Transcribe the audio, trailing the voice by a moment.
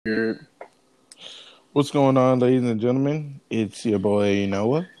Good. What's going on, ladies and gentlemen? It's your boy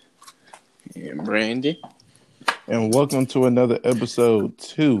Noah, And Brandy. and welcome to another episode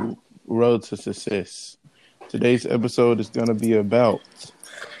 2, Road to Success. Today's episode is going to be about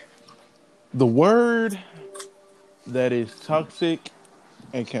the word that is toxic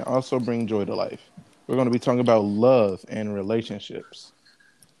and can also bring joy to life. We're going to be talking about love and relationships.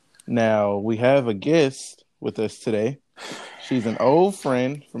 Now, we have a guest with us today. She's an old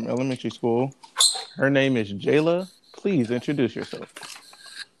friend from elementary school. Her name is Jayla. Please introduce yourself.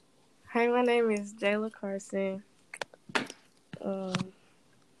 Hi, my name is Jayla Carson. Yeah.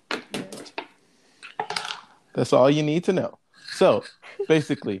 That's all you need to know. So,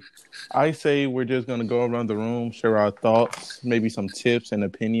 basically, I say we're just going to go around the room, share our thoughts, maybe some tips and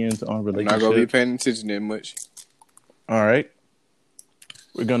opinions on I'm not relationships. going to be paying attention that much. All right.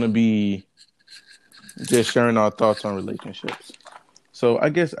 We're going to be just sharing our thoughts on relationships. So, I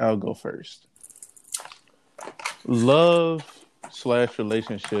guess I'll go first.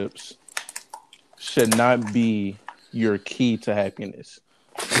 Love/relationships should not be your key to happiness.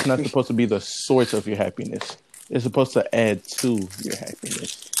 It's not supposed to be the source of your happiness. It's supposed to add to your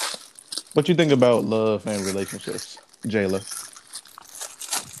happiness. What you think about love and relationships, Jayla?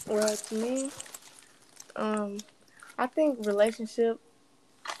 Well, to me, I think relationship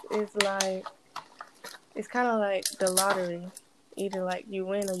is like, it's kind of like the lottery. Either like you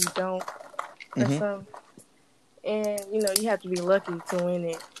win or you don't, or something. And, you have to be lucky to win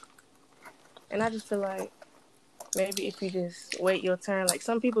it. And I just feel like maybe if you just wait your turn, like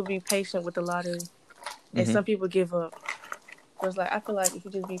some people be patient with the lottery and some people give up. So it's like, I feel like if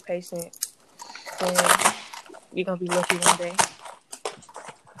you just be patient, then you're going to be lucky one day.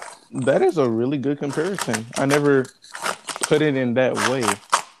 That is a really good comparison. I never put it in that way.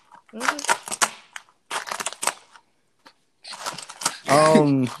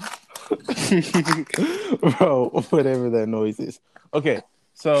 Bro, whatever that noise is. Okay,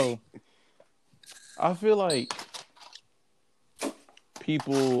 so I feel like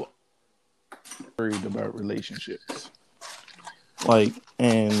people are worried about relationships.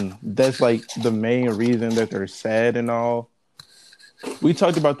 And that's like the main reason that they're sad and all. We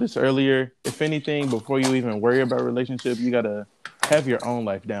talked about this earlier. If anything, before you even worry about a relationship, you gotta have your own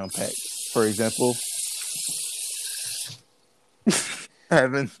life down pat. For example,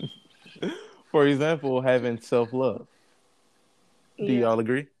 having self-love. Do y'all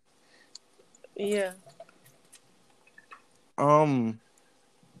agree? Yeah.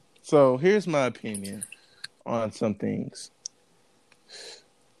 So here's my opinion on some things.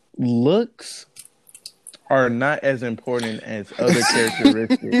 Looks are not as important as other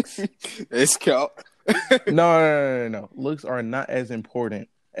characteristics. It's count. No. Looks are not as important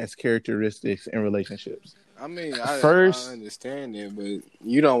as characteristics in relationships. I mean, I understand it, but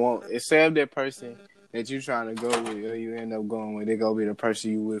you don't want it. Say if that person that you're trying to go with, or you end up going with, they gonna be the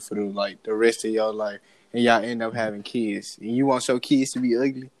person you with for the rest of your life, and y'all end up having kids, and you want your kids to be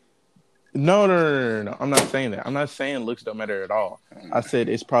ugly. No. I'm not saying that. I'm not saying looks don't matter at all. I said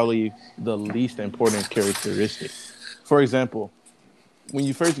it's probably the least important characteristic. For example, when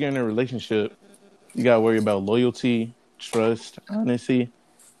you first get in a relationship, you gotta worry about loyalty, trust, honesty.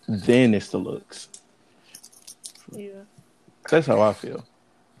 Then it's the looks. Yeah. That's how I feel.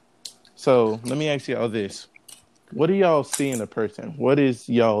 So let me ask y'all this. What do y'all see in a person? What is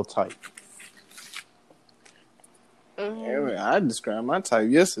y'all type? Yeah, I described my type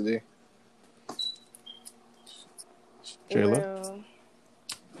yesterday. Jayla? Well,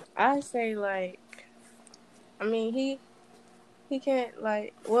 I say he can't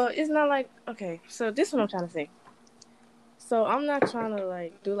it's not like, okay, so this is what I'm trying to say. So I'm not trying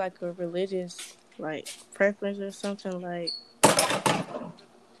to do a religious preference or something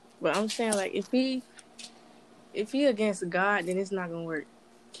but I'm saying if he against God, then it's not gonna work.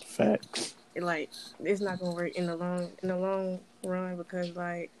 Facts. It's not gonna work in the long run because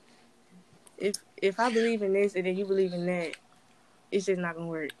if I believe in this and then you believe in that, it's just not gonna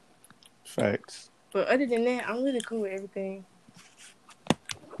work. Facts. But other than that, I'm really cool with everything.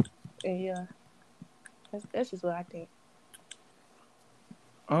 And yeah, that's just what I think.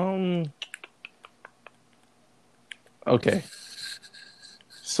 Okay.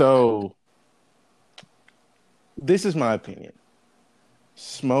 So this is my opinion.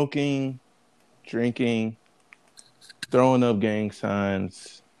 Smoking, drinking, throwing up gang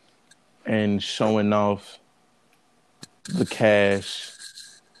signs, and showing off the cash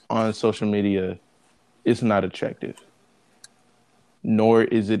on social media is not attractive. Nor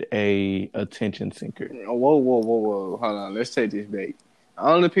is it a attention seeker. Whoa. Hold on. Let's take this back. The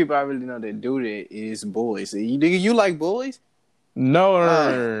only people I really know that do that is boys. You like boys? No.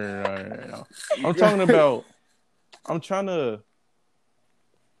 I'm talking about. I'm trying to.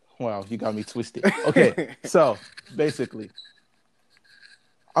 Wow, you got me twisted. Okay, so basically,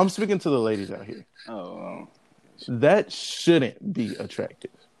 I'm speaking to the ladies out here. Oh, That shouldn't be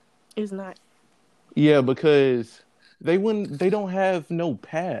attractive. It's not. Yeah, because they wouldn't. They don't have no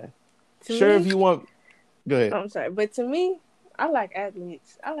path. To Sure, me, if you want, go ahead. I'm sorry, but to me, I like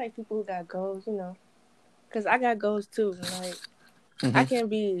athletes. I like people who got goals, you know, because I got goals too. Like, I can't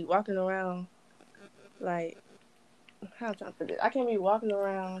be walking around like, how I'm trying to put it. I can't be walking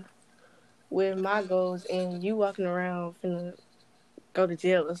around with my goals and you walking around finna go to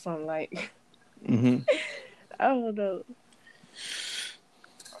jail or something. Like, I don't know.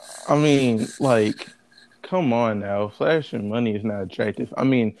 I mean, like, come on now. Flashing money is not attractive. I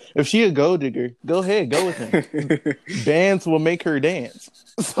mean, if she a gold digger, go ahead, go with him. Bands will make her dance.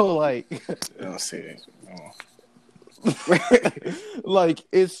 So, like, don't say it. Like,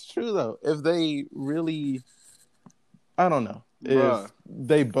 it's true though. If they really, I don't know, Bruh. if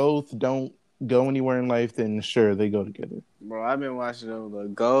they both don't go anywhere in life, then sure, they go together. Bro, I've been watching those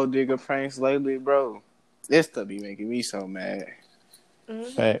gold digger pranks lately, bro. This stuff be making me so mad.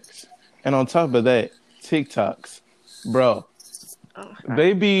 Facts. And on top of that, TikToks, bro,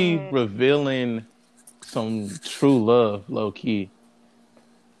 they be revealing some true love, low key.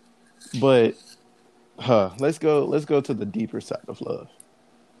 But, let's go to the deeper side of love.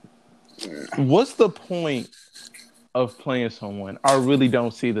 What's the point of playing someone? I really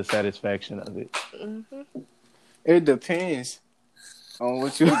don't see the satisfaction of it. It depends on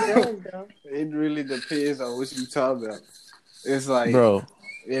what you. It really depends on what you talk about. It's like, bro,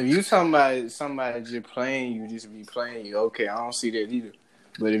 if you talking about somebody just playing you, just be playing you, okay, I don't see that either.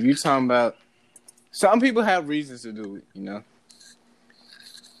 But if you talking about, some people have reasons to do it, you know?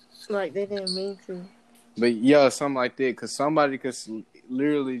 Like, they didn't mean to. But yeah, something like that, because somebody could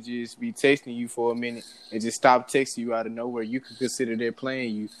literally just be texting you for a minute and just stop texting you out of nowhere. You could consider they're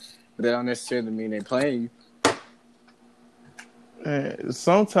playing you, but that don't necessarily mean they're playing you.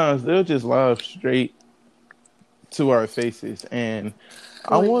 Sometimes they'll just lie straight to our faces, and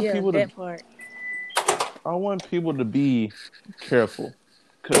I want people to be careful,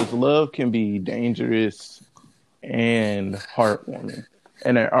 because love can be dangerous and heartwarming.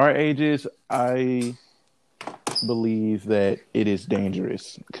 And at our ages, I believe that it is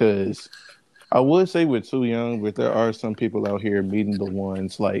dangerous, because I would say we're too young, but there are some people out here meeting the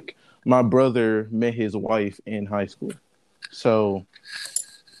ones. Like, my brother met his wife in high school. So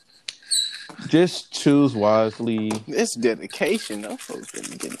just choose wisely. It's dedication. Those folks been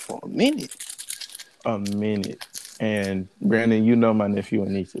getting for a minute. And Brandon, you know my nephew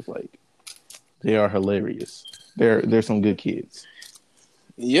and nieces, like, they are hilarious. They're some good kids.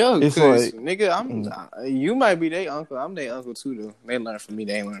 Yeah, it's like, nigga, you might be their uncle. I'm their uncle too, though. They learn from me.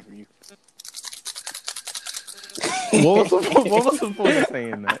 They ain't learn from you. What was the point of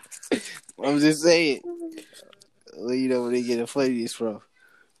saying that? I'm just saying. Well, you know where they get the funniest from.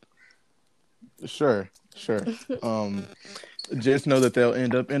 Sure. Just know that they'll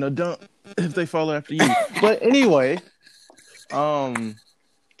end up in a dump if they follow after you. But anyway,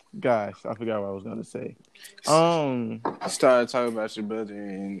 gosh, I forgot what I was gonna say. Started talking about your brother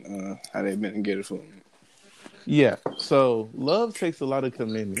and how they've been together for a minute. Yeah, so love takes a lot of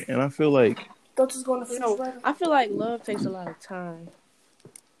commitment, and I feel like I feel like love takes a lot of time.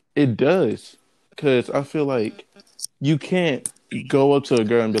 It does, because I feel like you can't go up to a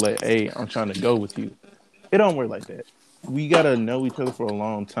girl and be like, "Hey, I'm trying to go with you." It don't work like that. We gotta know each other for a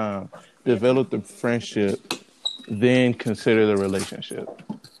long time, develop the friendship, then consider the relationship.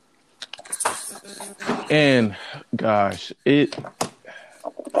 And gosh, it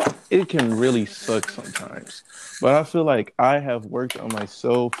can really suck sometimes. But I feel like I have worked on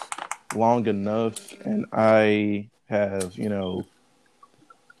myself long enough, and I have,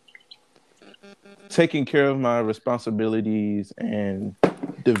 taken care of my responsibilities and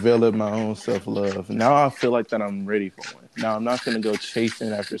developed my own self-love. Now I feel like that I'm ready for one. Now I'm not going to go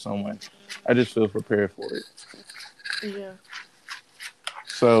chasing after someone. I just feel prepared for it. Yeah.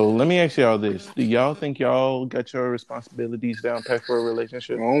 So let me ask y'all this. Do y'all think y'all got your responsibilities down pat for a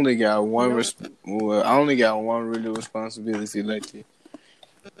relationship? I only got one real responsibility lately.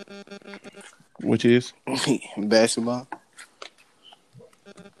 Which is? Basketball.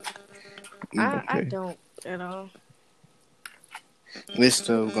 I don't at all. It's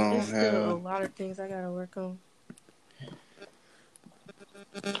still a lot of things I gotta work on.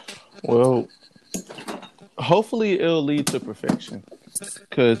 Well, hopefully it'll lead to perfection.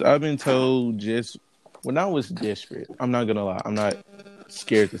 Because I've been told just when I was desperate, I'm not gonna lie, I'm not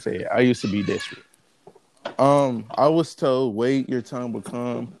scared to say it. I used to be desperate. I was told, wait, your time will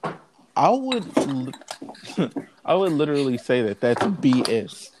come. I would, I would literally say that that's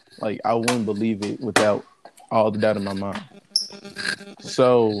BS. Like I wouldn't believe it without all the doubt in my mind.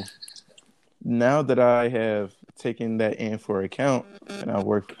 So now that I have taken that in for account and I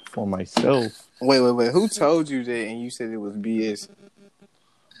work for myself, Wait. Who told you that? And you said it was BS.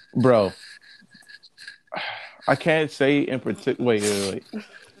 bro. I can't say in particular. Wait.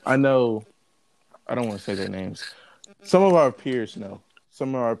 I know. I don't want to say their names. Some of our peers know.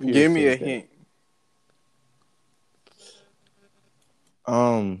 Some of our peers. Give me a that. hint.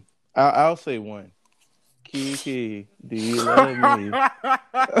 I'll say one. Kiki, do you love me?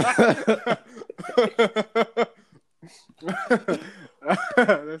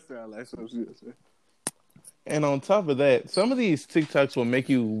 That sounds like some shit. And on top of that, some of these TikToks will make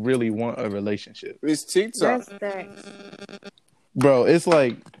you really want a relationship. It's TikTok. That's facts. Bro, it's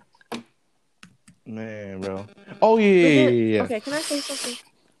like, man, bro. Oh, yeah. Okay, can I say something?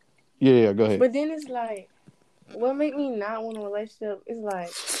 Yeah, go ahead. But then it's like, what make me not want a relationship is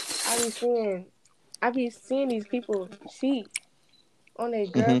like, I be seeing these people cheat on their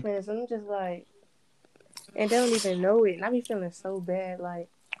girlfriends, and I'm just like, and they don't even know it, and I be feeling so bad, like,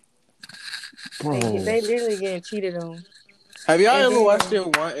 bro. They literally getting cheated on. Have y'all ever watched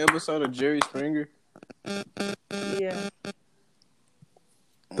that one episode of Jerry Springer? Yeah.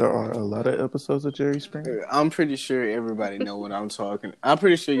 There are a lot of episodes of Jerry Springer. I'm pretty sure everybody know what I'm talking. I'm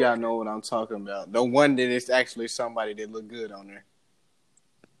pretty sure y'all know what I'm talking about. The one that is actually somebody that look good on there.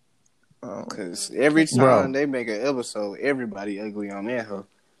 Because every time they make an episode, everybody ugly on that hoe.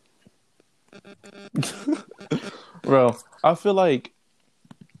 Bro, I feel like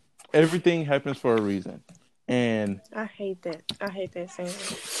everything happens for a reason. And I hate that. I hate that saying.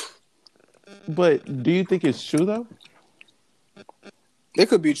 But do you think it's true though? It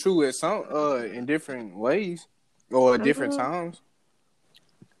could be true at some in different ways or at different times.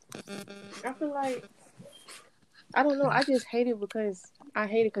 I feel like I don't know. I just hate it because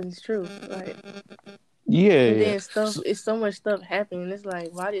it's true. Like and then it's so much stuff happening. It's like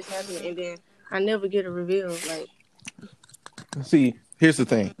why this happened, and then I never get a reveal. Like, see, here's the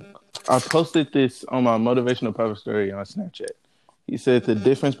thing. I posted this on my motivational power story on Snapchat. He said the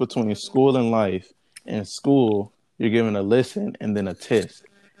difference between school and life. In school, you're given a lesson and then a test.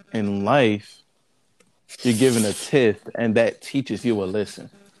 In life, you're given a test and that teaches you a lesson.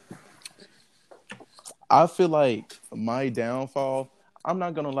 I feel like my downfall, I'm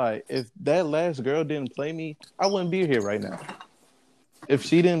not going to lie, if that last girl didn't play me, I wouldn't be here right now. If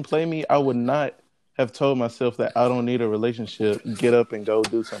she didn't play me, I would not have told myself that I don't need a relationship, get up and go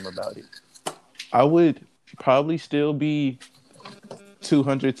do something about it. I would probably still be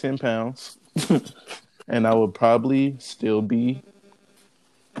 210 pounds. And I would probably still be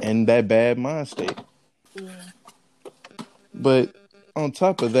in that bad mind state. Yeah. But on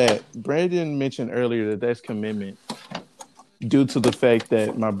top of that, Brandon mentioned earlier that that's commitment due to the fact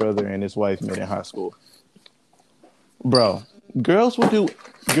that my brother and his wife met in high school. Bro, girls would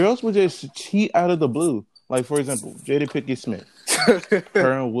just cheat out of the blue. Like, for example, Jada Pinkett Smith.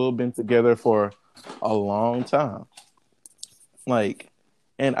 Her and Will been together for a long time. Like,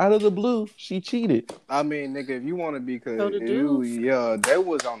 and out of the blue, she cheated. I mean, nigga, if you want to be, they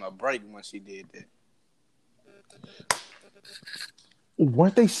was on a break when she did that.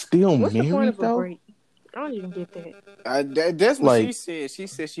 Weren't they still What's married, the point of though? A break? I don't even get that. That's what she said. She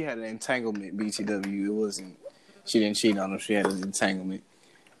said she had an entanglement, BTW. It wasn't, she didn't cheat on him. She had an entanglement.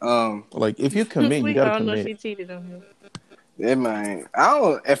 Like, if you commit, you gotta commit. I don't know she cheated on him. Yeah, man.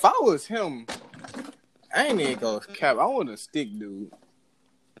 If I was him, I ain't even go cap. I want to stick, dude.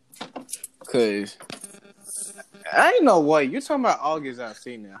 Cause I ain't no way. You're talking about August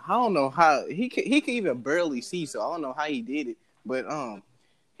Alsina. I don't know how he can even barely see, so I don't know how he did it. But I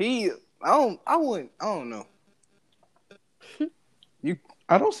don't know.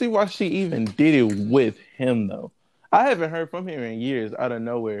 I don't see why she even did it with him though. I haven't heard from him in years out of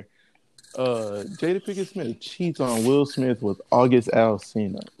nowhere. Jada Pinkett Smith cheats on Will Smith with August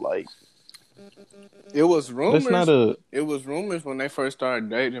Alsina. Like, it was rumors. It was rumors when they first started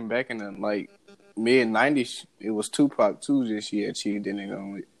dating back in the mid '90s. It was Tupac too that she had cheated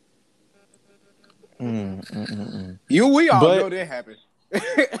on with. We all know that happened.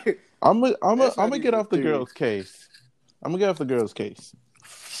 I'm gonna get off the girl's case. I'm gonna get off the girl's case.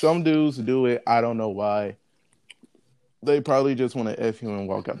 Some dudes do it. I don't know why. They probably just want to F you and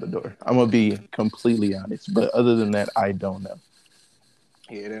walk out the door. I'm gonna be completely honest. But other than that, I don't know.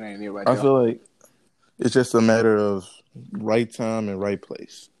 Yeah, that ain't it right I feel like it's just a matter of right time and right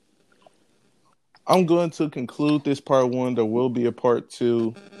place. I'm going to conclude this part 1. There will be a part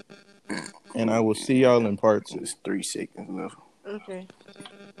 2. and I will see y'all in part 2. It's 3 seconds left. Okay.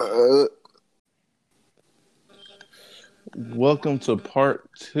 Welcome to part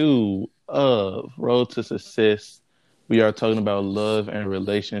 2 of Road to Success. We are talking about love and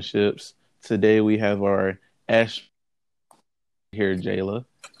relationships. Today we have our Ash here, Jayla.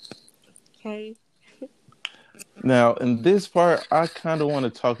 Okay. Now, in this part, I kind of want to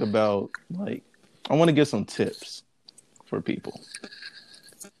talk about, I want to give some tips for people.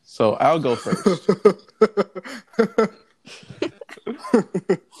 So I'll go first.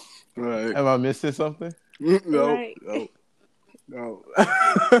 Right. Am I missing something? No. Right. No.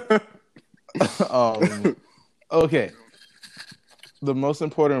 Okay. The most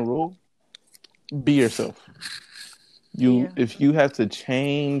important rule: be yourself. If you have to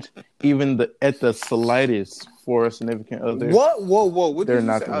change even at the slightest for a significant other. What? Whoa. What they're did you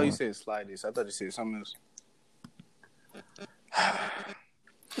not say? the Oh, one. you said slightest. I thought you said something else.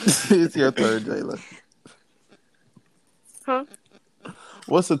 It's your turn, Jayla. Huh?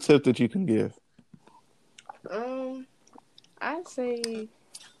 What's a tip that you can give? I'd say,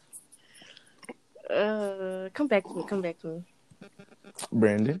 come back to me.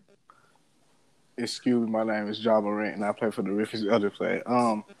 Brandon? Excuse me, my name is Ja Morant, and I play for the Rivers other play.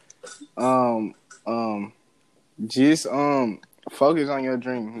 Just focus on your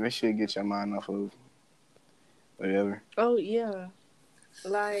dream. That shit get your mind off of whatever. Oh yeah,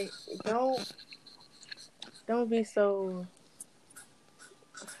 like don't be so.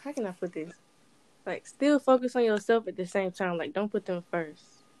 How can I put this? Like, still focus on yourself at the same time. Like, don't put them first.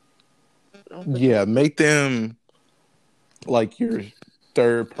 Make them like your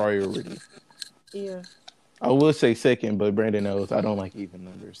third priority. Yeah. I would say second, but Brandon knows I don't like even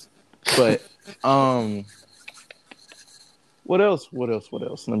numbers. But what else?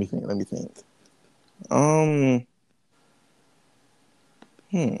 Let me think.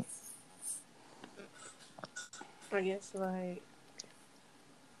 I guess like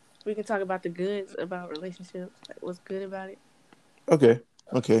we can talk about the goods about relationships. Like, what's good about it? Okay.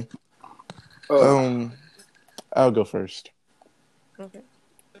 I'll go first.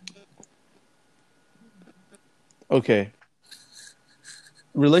 Okay.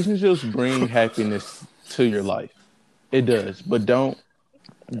 Relationships bring happiness to your life. It does, but don't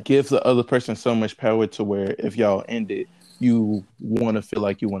give the other person so much power to where if y'all end it, you want to feel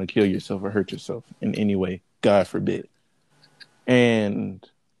like you want to kill yourself or hurt yourself in any way. God forbid. And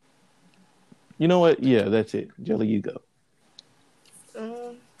you know what? Yeah, that's it. Jelly, you go.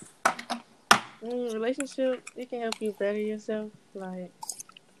 Relationship, it can help you better yourself. Like,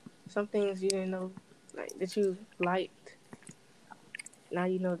 some things you didn't know, like, that you liked. Now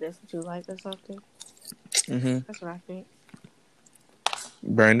you know that's what you like or something. Mm-hmm. That's what I think.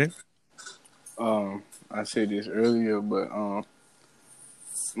 Brandon? I said this earlier, but you know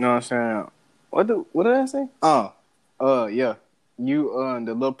what I'm saying? What did I say? Yeah. You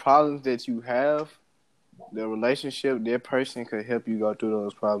the little problems that you have, the relationship, that person could help you go through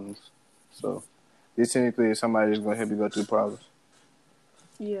those problems. So this technically is somebody that's gonna help you go through problems.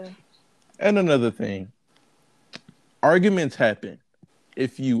 Yeah. And another thing, arguments happen.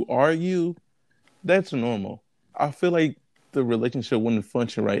 If you argue, that's normal. I feel like the relationship wouldn't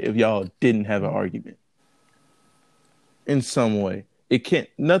function right if y'all didn't have an argument. In some way.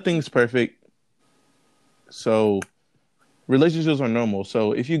 Nothing's perfect. So relationships are normal.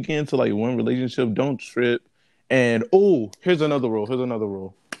 So if you get into like one relationship, don't trip. And here's another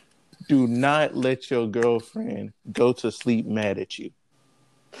rule. Do not let your girlfriend go to sleep mad at you.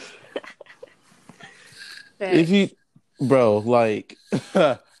 If you,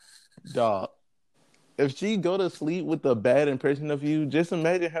 dog, if she go to sleep with a bad impression of you, just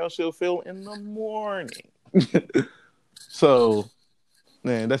imagine how she'll feel in the morning. So,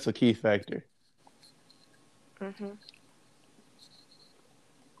 man, that's a key factor. Mm-hmm.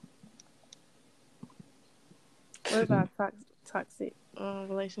 What about toxic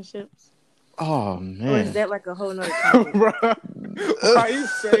relationships? Oh, man. Or is that like a whole nother topic? Why you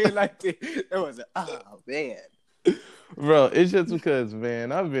say it like that? That was man. Bro, it's just because,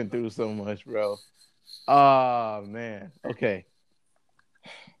 man, I've been through so much, bro. Ah, man. Okay.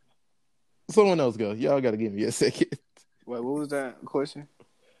 Someone else go. Y'all got to give me a second. Wait, what was that question?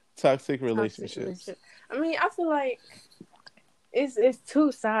 Toxic relationships. I mean, I feel like it's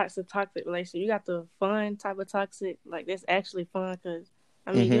two sides to toxic relationship. You got the fun type of toxic, like that's actually fun because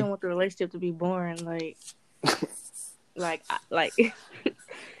I mean you don't want the relationship to be boring, like like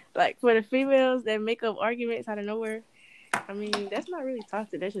for the females that make up arguments out of nowhere. I mean that's not really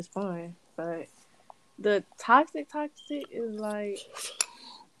toxic. That's just fun. But the toxic is like,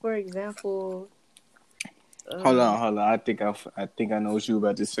 for example, Hold on. I think I know what you were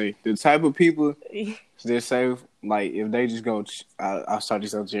about to say. The type of people that say like if they just go, I'll start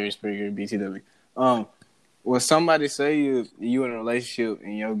this on Jerry Springer and BTW. When somebody say you in a relationship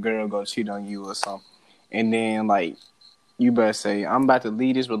and your girl go cheat on you or something, and then like you better say I'm about to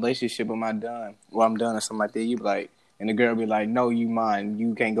leave this relationship. Am I done? Or I'm done or something like that. You be like, and the girl be like, no, you mine.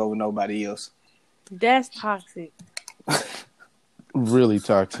 You can't go with nobody else. That's toxic. Really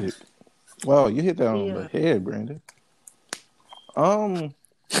toxic. Wow, you hit that on the head, Brandon.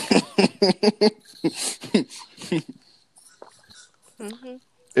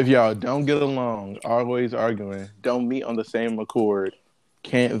 If y'all don't get along, always arguing, don't meet on the same accord,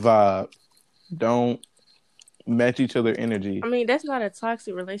 can't vibe, don't match each other energy. I mean, that's not a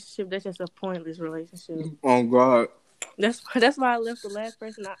toxic relationship. That's just a pointless relationship. Oh God. That's why I left the last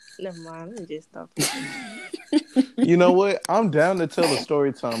person. Never mind. Let me just stop. You know what? I'm down to tell a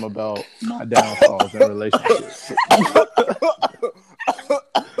story time about my downfalls in relationships.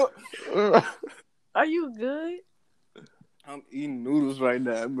 Are you good? I'm eating noodles right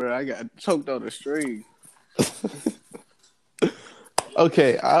now, bro. I got choked on the string.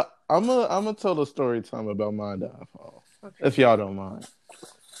 Okay, I'm gonna tell a story time about my downfall, if y'all don't mind.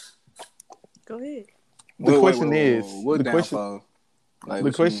 Go ahead. The question is,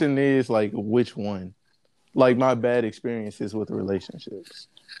 like, which one? Like my bad experiences with relationships.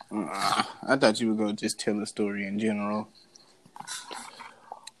 I thought you were gonna just tell a story in general.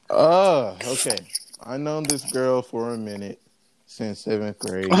 Okay. I known this girl for a minute since 7th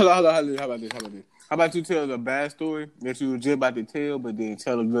grade. How about this? How about you tell the bad story that you were just about to tell, but then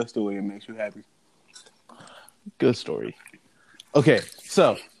tell a good story that makes you happy? Good story. Okay,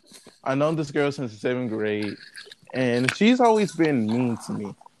 so I known this girl since 7th grade, and she's always been mean to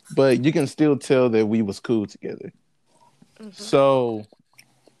me. But you can still tell that we was cool together. Mm-hmm. So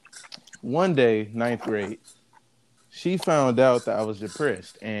one day, 9th grade, she found out that I was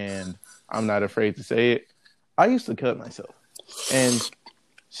depressed, and I'm not afraid to say it. I used to cut myself, and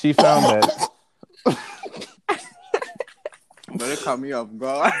she found that. But it caught me off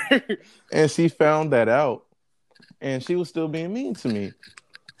guard. And she found that out, and she was still being mean to me.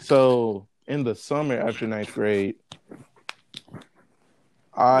 So in the summer after 9th grade,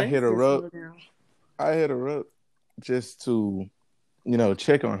 I hit her up just to,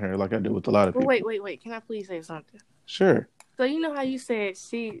 check on her like I do with a lot of people. Wait. Can I please say something? Sure. So you know how you said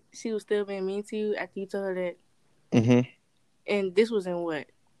she was still being mean to you after you told her that? Mm-hmm. And this was in what?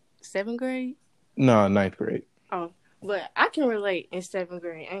 7th grade? No, 9th grade. Oh, but I can relate in 7th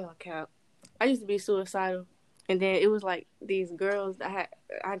grade. I ain't gonna count. I used to be suicidal. And then it was like these girls that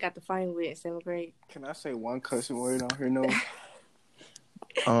I got to fight with in 7th grade. Can I say one cussing word on here? No.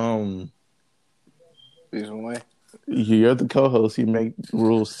 This one. You're the co-host. You make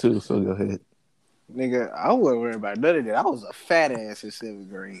rules too, so go ahead. Nigga, I wasn't worried about none of that. I was a fat ass in 7th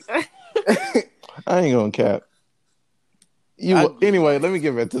grade. I ain't gonna cap. Anyway, let me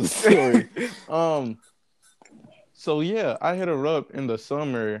get back to the story. So yeah, I hit her up in the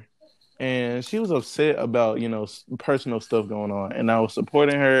summer, and she was upset about personal stuff going on, and I was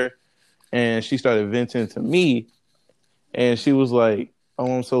supporting her, and she started venting to me, and she was like,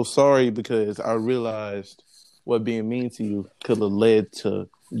 "Oh, I'm so sorry because I realized what being mean to you could have led to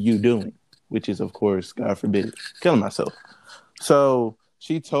you doing, which is, of course, God forbid, killing myself." So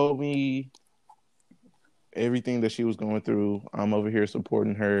she told me everything that she was going through. I'm over here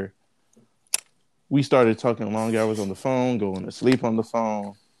supporting her. We started talking long hours on the phone, going to sleep on the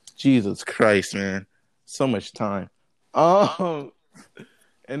phone. Jesus Christ, man. So much time. And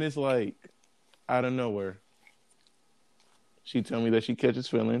it's like, out of nowhere, she told me that she catches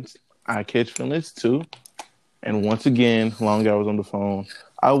feelings. I catch feelings too. And once again, long hours on the phone.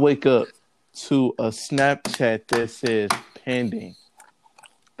 I wake up to a Snapchat that says pending.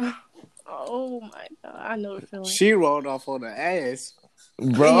 Oh my God, I know the feeling. She rolled off on the ass.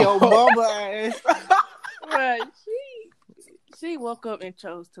 Bro. Your mama ass. Right. She woke up and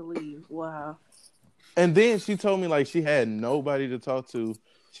chose to leave. Wow. And then she told me like she had nobody to talk to.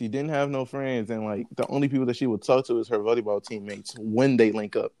 She didn't have no friends, and like the only people that she would talk to is her volleyball teammates when they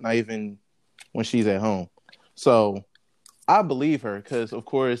link up, not even when she's at home. So I believe her because, of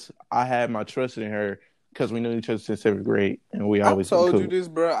course, I had my trust in her because we knew each other since 7th grade, and we always been cool. I told you this,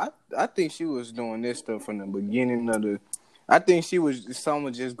 bro. I think she was doing this stuff from the beginning of the. I think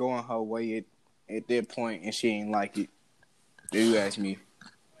someone just going her way at that point, and she ain't like it. If you ask me.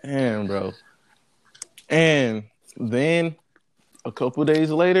 Damn, bro. And then a couple days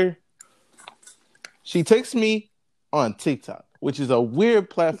later, she texts me on TikTok, which is a weird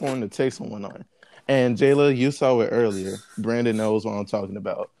platform to text someone on. And Jayla, you saw it earlier. Brandon knows what I'm talking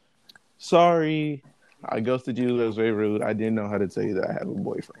about. Sorry, I ghosted you. That was very rude. I didn't know how to tell you that I have a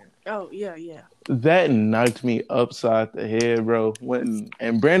boyfriend. Oh yeah, yeah. That knocked me upside the head, bro.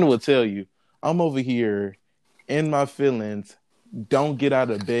 And Brandon will tell you, I'm over here in my feelings. Don't get out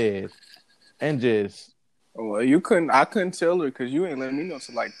of bed and just. Well, you couldn't. I couldn't tell her because you ain't let me know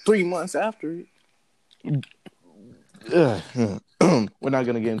until like 3 months after it. We're not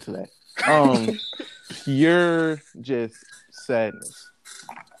gonna get into that. Pure just sadness,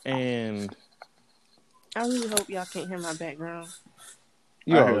 and I really hope y'all can't hear my background.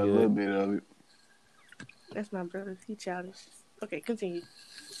 You I heard a little bit of it. That's my brother. He childish. Okay, continue.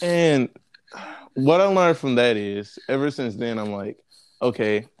 And what I learned from that is, ever since then, I'm like,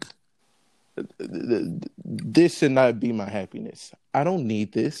 okay, this should not be my happiness. I don't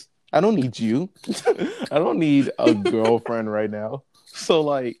need this. I don't need you. I don't need a girlfriend right now. So,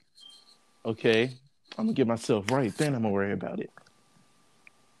 like, okay, I'm gonna get myself right. Then I'm gonna worry about it.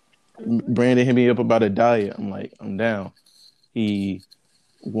 Brandon hit me up about a diet. I'm like, I'm down. He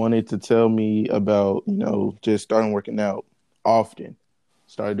wanted to tell me about, just starting working out often.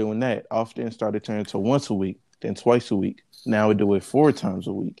 Started doing that often. Started turning to once a week, then twice a week. Now we do it 4 times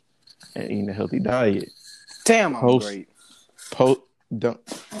a week and eating a healthy diet. Damn, I'm great.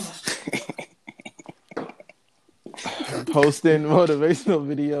 Posting motivational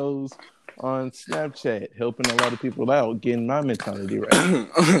videos on Snapchat, helping a lot of people out, getting my mentality right.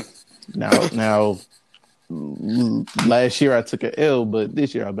 Now, last year I took an L, but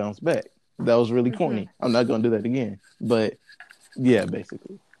this year I bounced back. That was really corny. I'm not gonna do that again. But yeah,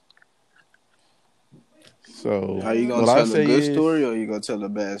 basically. So are you gonna tell a good story, or are you gonna tell the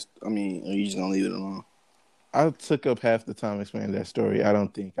bad? I mean, are you just gonna leave it alone? I took up half the time explaining that story. I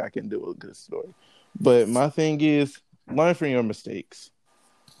don't think I can do a good story. But my thing is, learn from your mistakes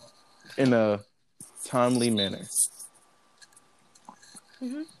in a timely manner.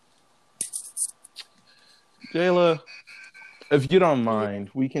 Mm-hmm. Jayla, if you don't mind,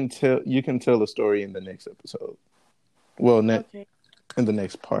 you can tell the story in the next episode. Well, Okay. in the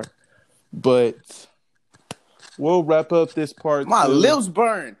next part. But we'll wrap up this part. My lips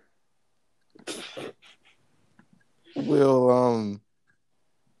burn. We'll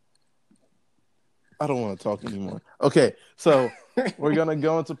I don't want to talk anymore. Okay, so we're gonna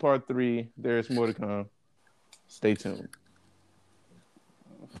go into part 3. There's more to come. Stay tuned.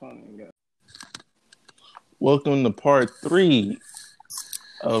 Welcome to part 3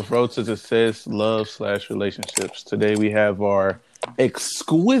 of Road to Success, Love/Relationships. Today we have our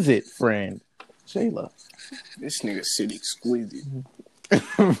exquisite friend, Jayla. This nigga said exquisite.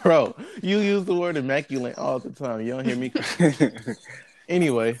 Bro, you use the word immaculate all the time. You don't hear me.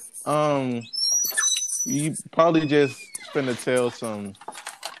 Anyway, you probably just finna tell some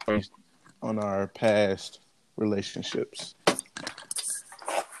on our past relationships.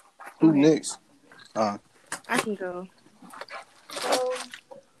 Who next? I can go.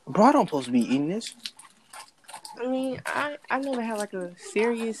 Bro, I don't supposed to be eating this. I mean, I never had like a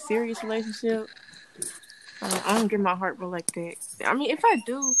serious relationship. I don't get my heart broke like that. I mean, if I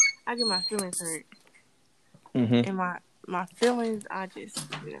do, I get my feelings hurt. Mm-hmm. And my feelings, I just,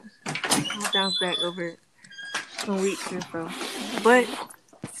 I'll bounce back over some weeks or so. But,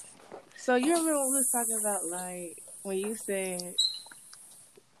 so you remember when we was talking about, like, when you said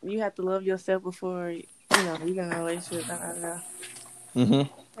you have to love yourself before, you get in a relationship, Mm-hmm.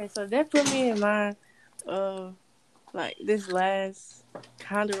 And so that put me in mind of, like, this last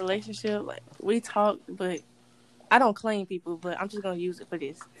kind of relationship. Like, we talked, but I don't claim people, but I'm just going to use it for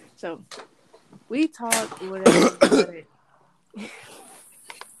this. So, we talked, whatever, but...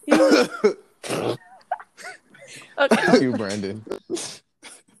 Okay. You, Brandon.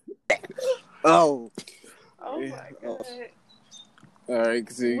 Oh my God. All right,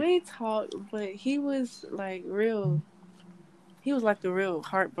 see. We talked, but he was like real. He was like the real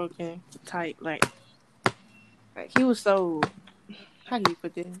heartbroken type. Like he was so. How do you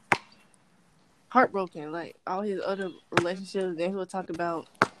put this? Heartbroken. Like all his other relationships, then he would talk about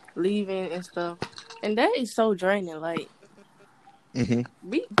leaving and stuff, and that is so draining. Like,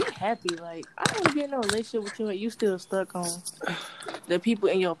 be happy. Like I don't want to get in a relationship with you, and you still stuck on the people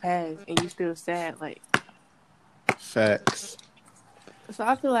in your past, and you still sad. Like facts. So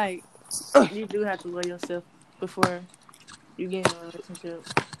I feel like you do have to love yourself before you get in a relationship.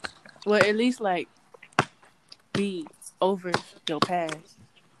 Well, at least like be over your past.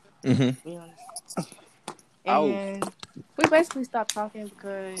 Mm-hmm. You know? And we basically stopped talking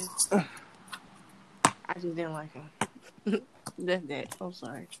because I just didn't like him. That's that. I'm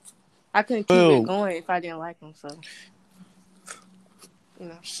sorry. I couldn't keep it going if I didn't like him. So,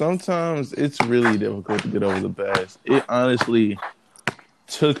 Sometimes it's really difficult to get over the past. It honestly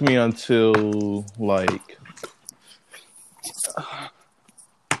took me until like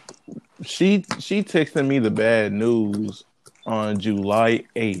she texted me the bad news on July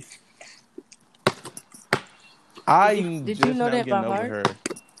 8th. Did you know that by heart? Her.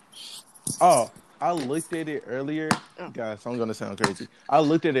 Oh, I looked at it earlier. Oh. Guys, I'm gonna sound crazy. I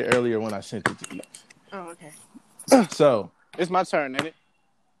looked at it earlier when I sent it to you. Oh, okay. So it's my turn, ain't it?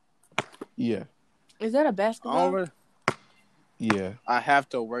 Yeah. Is that a basketball? Yeah. I have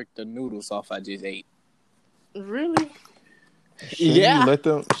to work the noodles off I just ate. Really?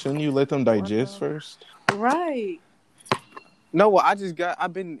 Shouldn't you let them digest first? Right. No, well, I just got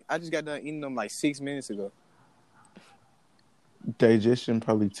done eating them like 6 minutes ago. Digestion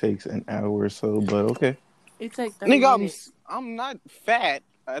probably takes an hour or so, but okay. It takes 30 minutes. I'm not fat.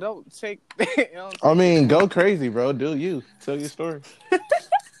 I don't take. I mean, go crazy, bro. Do you tell your story?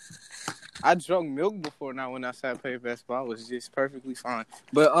 I drunk milk before now when I started playing basketball. It was just perfectly fine.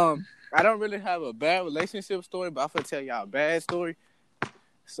 But I don't really have a bad relationship story, but I'm gonna tell y'all a bad story.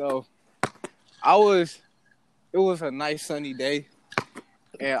 So it was a nice sunny day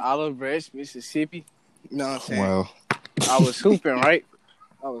in Olive Branch, Mississippi. You know what I'm saying? Wow. I was hooping, right?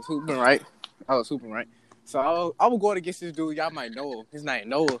 So I was going against this dude. Y'all might know him. His name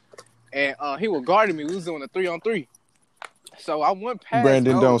Noah. And he was guarding me. We was doing a 3-on-3. So I went past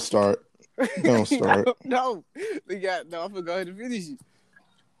Brandon, Noah. Don't start. Don't start. No. I'm going to go ahead and finish you.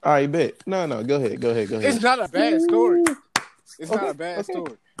 All right, bet. No, go ahead. It's not a bad story. It's not a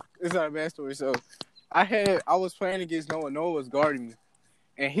bad story. So I was playing against Noah. Noah was guarding me.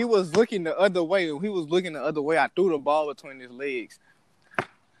 And he was looking the other way. When he was looking the other way, I threw the ball between his legs.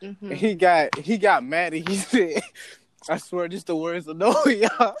 Mm-hmm. And he got mad and he said, I swear this the words of Noah,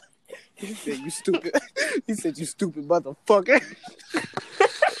 y'all. He said, you stupid. He said, you stupid motherfucker.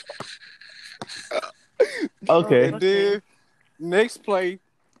 Okay. And then next play,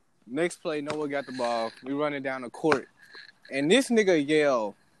 Noah got the ball. We running down the court. And this nigga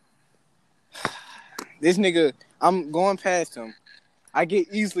yelled. I'm going past him. I get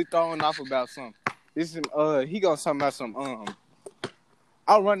easily thrown off about something. He gonna talk about some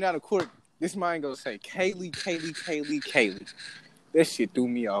I'll run down the court. This man gonna say Kaylee. That shit threw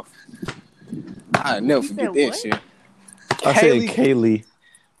me off. I'll never forget that shit. I said Kaylee.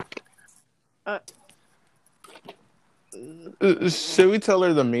 Should we tell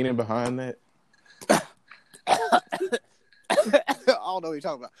her the meaning behind that? I don't know what you're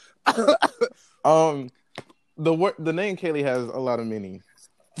talking about. The name Kaylee has a lot of meaning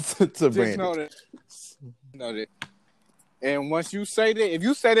to Brandon. Know that. And once you say that, if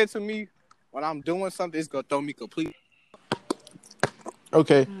you say that to me when I'm doing something, it's gonna throw me completely.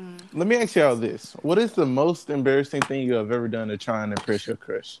 Okay, let me ask y'all this: what is the most embarrassing thing you have ever done to try and impress your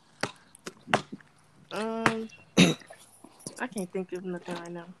crush? I can't think of nothing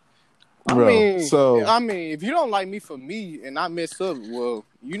right now. I mean, if you don't like me for me and I mess up, well,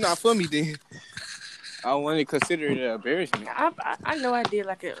 you're not for me then. I wouldn't consider it embarrassing. I know I did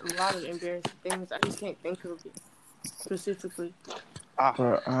like a lot of embarrassing things. I just can't think of it specifically.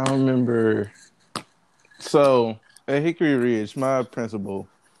 I remember. So at Hickory Ridge, my principal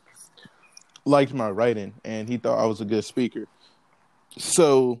liked my writing, and he thought I was a good speaker.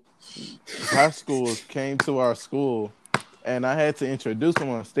 So high schools came to our school, and I had to introduce them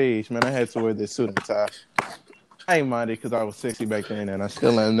on stage. Man, I had to wear this suit and tie. I ain't minded because I was sexy back then, and I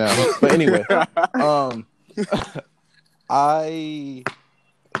still am now. But anyway, I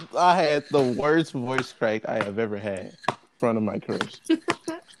had the worst voice crack I have ever had in front of my crush.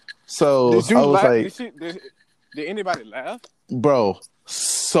 So did you I was laugh? Did anybody laugh? Bro,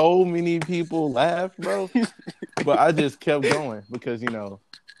 so many people laughed, bro. But I just kept going because,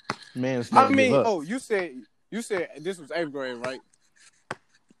 man's never give up. You said this was 8th grade, right?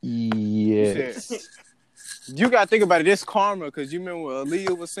 Yes. You gotta think about it. This karma, because you remember when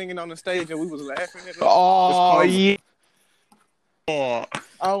Aaliyah was singing on the stage and we was laughing at her? Oh, yeah. I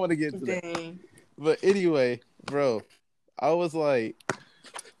don't want to get to that. But anyway, bro, I was like,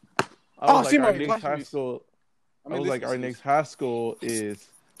 our next high school. Our next high school is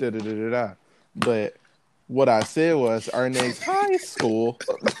da-da-da-da-da. But what I said was, our next high school.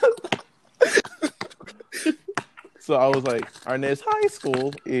 So I was like, our next high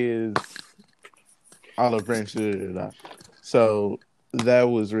school is Olive Branch. Da-da-da-da. So that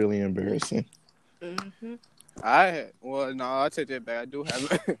was really embarrassing. Mm-hmm. I'll take that back. I do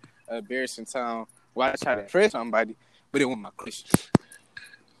have an embarrassing time where I try to impress somebody, but it wasn't my question.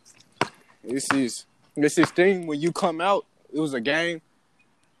 This is thing when you come out. It was a game.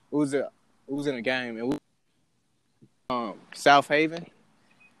 It was in a game. It was South Haven,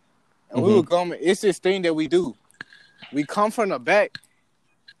 and we were going. It's this thing that we do. We come from the back,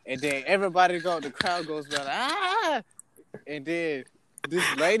 And then everybody the crowd goes like, ah! And then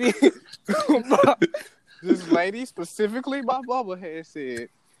this lady, this lady specifically, my mama had said,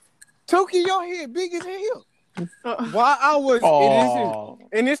 Toki, your head big as hell. While I was,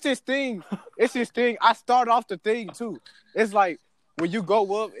 it's this thing. I start off the thing too. It's like when you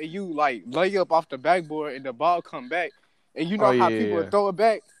go up and you like lay up off the backboard and the ball come back, and you know how people throw it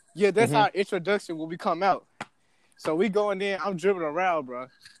back. Yeah, that's our introduction when we come out. So we going in. I'm dribbling around, bro,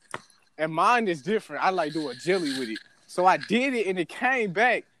 and mine is different. I like do a jelly with it. So I did it and it came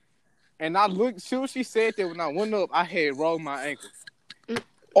back, and I looked. She said that when I went up, I had rolled my ankle.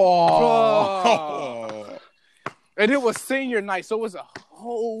 Oh. And it was senior night, so it was a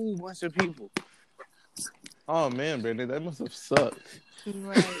whole bunch of people. Oh man, Brandon, that must have sucked.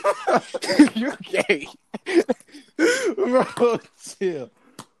 Right. You're gay. Bro, chill.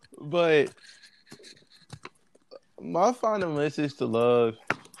 But my final message to love,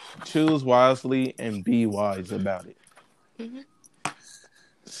 choose wisely and be wise about it. Mm-hmm.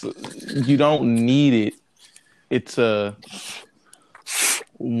 So you don't need it. It's a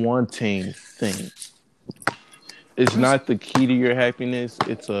wanting thing. It's not the key to your happiness.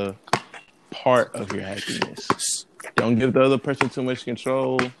 It's a part of your happiness. Don't give the other person too much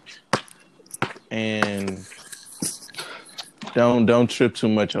control, and don't trip too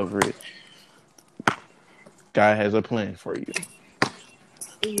much over it. God has a plan for you.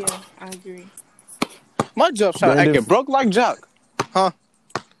 Yeah, I agree. My jump shot acting broke like Jock. Huh?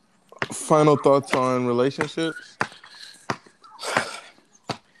 Final thoughts on relationships?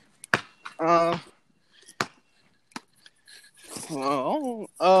 How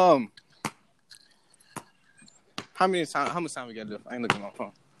much time we got left? I ain't looking at my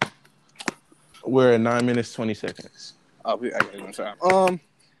phone. We're at 9 minutes 20 seconds. Oh, I got it on time.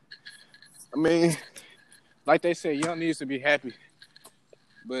 I mean, like they say, young needs to be happy,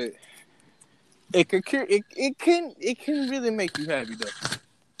 but it can really make you happy though.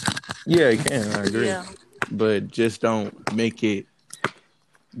 Yeah, it can. I agree. Yeah. But just don't make it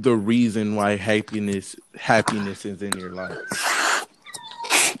the reason why happiness is in your life.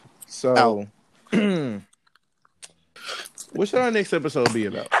 So, what should our next episode be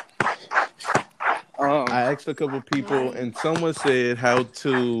about? I asked a couple people, and someone said how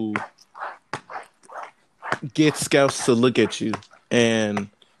to get scouts to look at you, and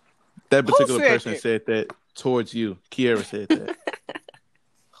that particular person said that towards you. Kiera said that.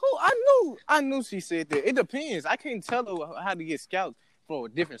 I knew she said that. It depends. I can't tell her how to get scouts for a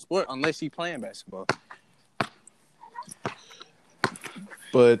different sport unless she's playing basketball.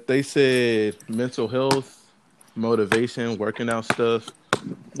 But they said mental health, motivation, working out stuff.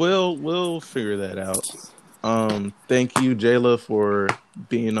 We'll figure that out. Thank you, Jayla, for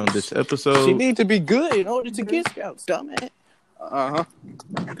being on this episode. She needs to be good in order to get scouts, dumbass.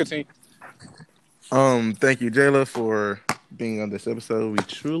 Continue. Thank you, Jayla, for being on this episode. We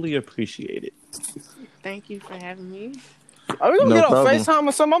truly appreciate it. Thank you for having me. Are we gonna get on FaceTime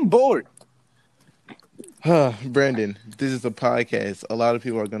or something? I'm bored. Brandon, this is a podcast. A lot of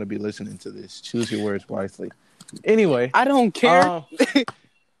people are going to be listening to this. Choose your words wisely. Anyway, I don't care.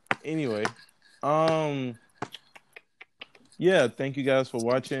 Anyway, yeah, thank you guys for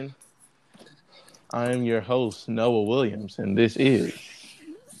watching. I am your host, Noah Williams, and this is...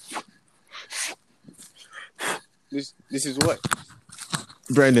 This is what?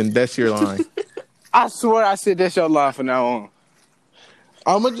 Brandon, that's your line. I swear I said that's your line from now on.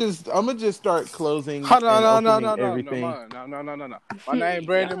 I'm gonna just start closing. No. Everything. No. My name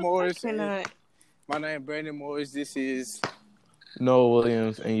Brandon Morris. My name Brandon Morris. This is Noah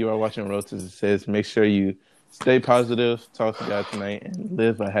Williams, and you are watching Road to Success. Make sure you stay positive, talk to God tonight, and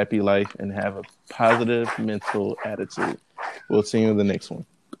live a happy life and have a positive mental attitude. We'll see you in the next one.